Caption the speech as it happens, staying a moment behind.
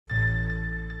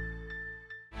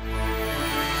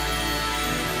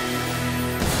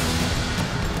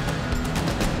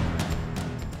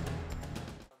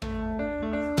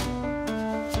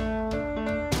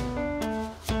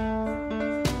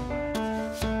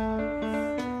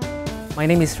My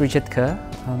name is Richard Ker.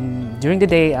 During the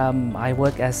day, I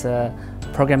work as a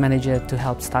program manager to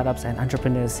help startups and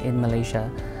entrepreneurs in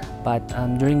Malaysia. But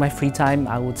during my free time,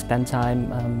 I would spend time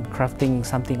crafting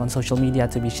something on social media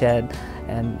to be shared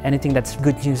and anything that's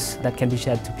good news that can be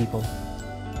shared to people.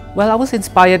 Well, I was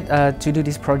inspired to do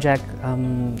this project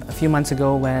a few months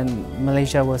ago when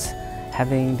Malaysia was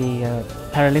having the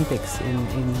Paralympics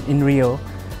in Rio.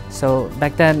 So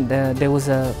back then there was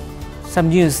some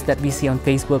news that we see on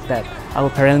Facebook that our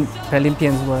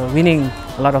Paralympians were winning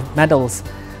a lot of medals.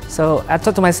 So I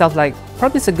thought to myself, like,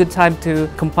 probably it's a good time to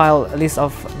compile a list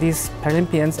of these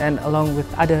Paralympians and along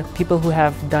with other people who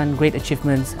have done great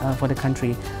achievements for the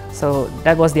country. So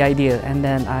that was the idea, and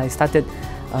then I started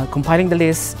compiling the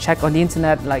list, check on the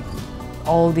internet, like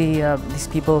all these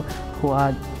people who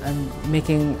are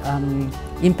making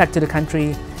impact to the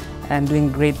country and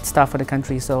doing great stuff for the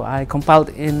country. So I compiled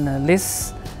in a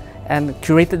list and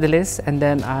curated the list, and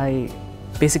then I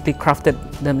basically crafted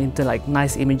them into like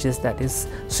nice images that is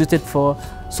suited for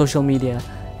social media,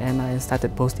 and I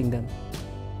started posting them.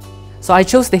 So I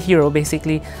chose the hero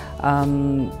basically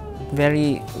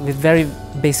with very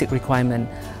basic requirement.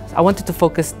 I wanted to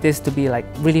focus this to be like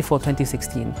really for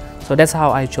 2016. So that's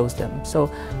how I chose them. So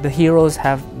the heroes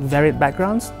have varied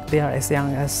backgrounds. They are as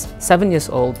young as 7 years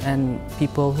old, and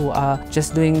people who are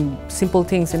just doing simple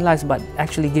things in life but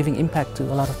actually giving impact to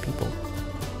a lot of people.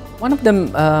 One of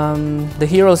them, the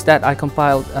heroes that I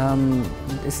compiled,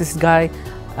 is this guy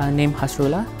named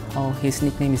Hasrullah, or his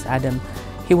nickname is Adam.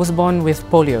 He was born with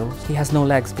polio. He has no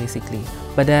legs basically.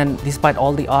 But then, despite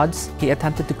all the odds, he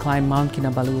attempted to climb Mount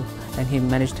Kinabalu and he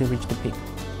managed to reach the peak.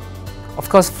 Of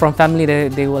course, from family,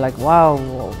 they were like,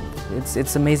 wow,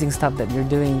 it's amazing stuff that you're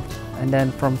doing. And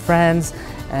then from friends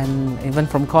and even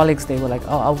from colleagues, they were like,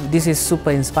 oh, this is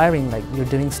super inspiring. Like, you're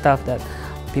doing stuff that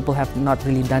people have not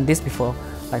really done this before,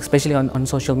 like especially on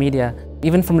social media.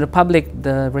 Even from the public,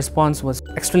 the response was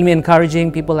extremely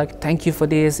encouraging. People like, thank you for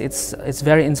this, it's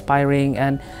very inspiring.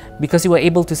 And because you were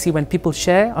able to see when people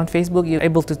share on Facebook, you're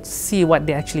able to see what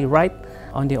they actually write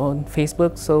on their own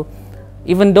Facebook. So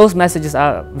even those messages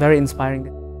are very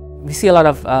inspiring. We see a lot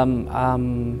of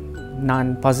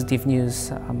non-positive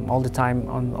news all the time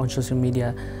on social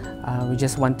media. We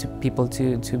just want people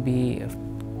to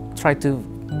try to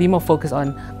be more focused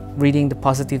on reading the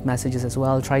positive messages as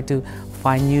well, try to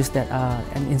find news that are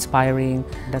inspiring.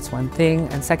 That's one thing.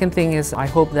 And second thing is, I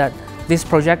hope that this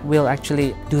project will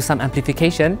actually do some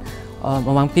amplification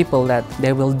among people, that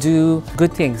they will do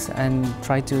good things and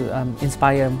try to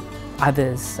inspire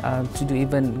others to do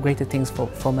even greater things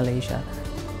for Malaysia.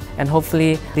 And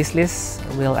hopefully this list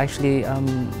will actually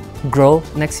grow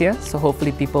next year. So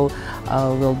hopefully people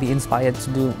will be inspired to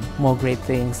do more great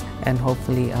things, and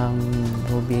hopefully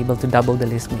we'll be able to double the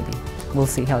list maybe. We'll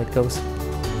see how it goes.